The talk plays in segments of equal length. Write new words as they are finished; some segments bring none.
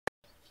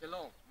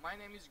My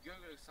name is Georg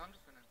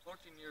Alexandrov and I'm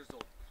 14 years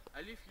old.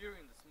 I live here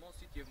in the small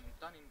city of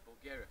Montana in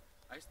Bulgaria.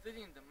 I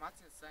study in the Maths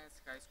and Science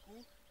High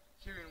School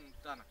here in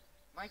Montana.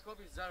 My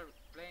hobbies are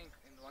playing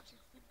and watching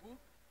football.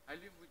 I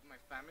live with my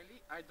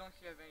family. I don't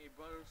have any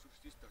brothers or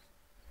sisters.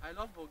 I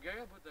love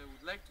Bulgaria, but I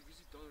would like to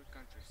visit other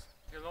countries.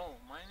 Hello,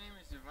 my name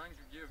is Ivan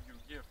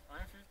Georgiev.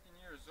 I'm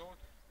 15 years old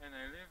and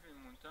I live in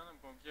Montana,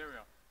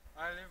 Bulgaria.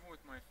 I live with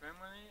my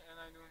family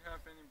and I don't have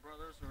any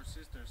brothers or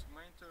sisters.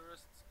 My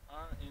interests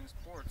are in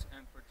sports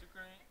and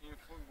particularly in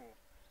football.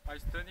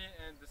 I study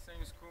at the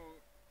same school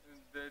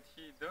that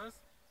he does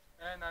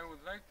and I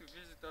would like to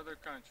visit other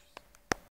countries.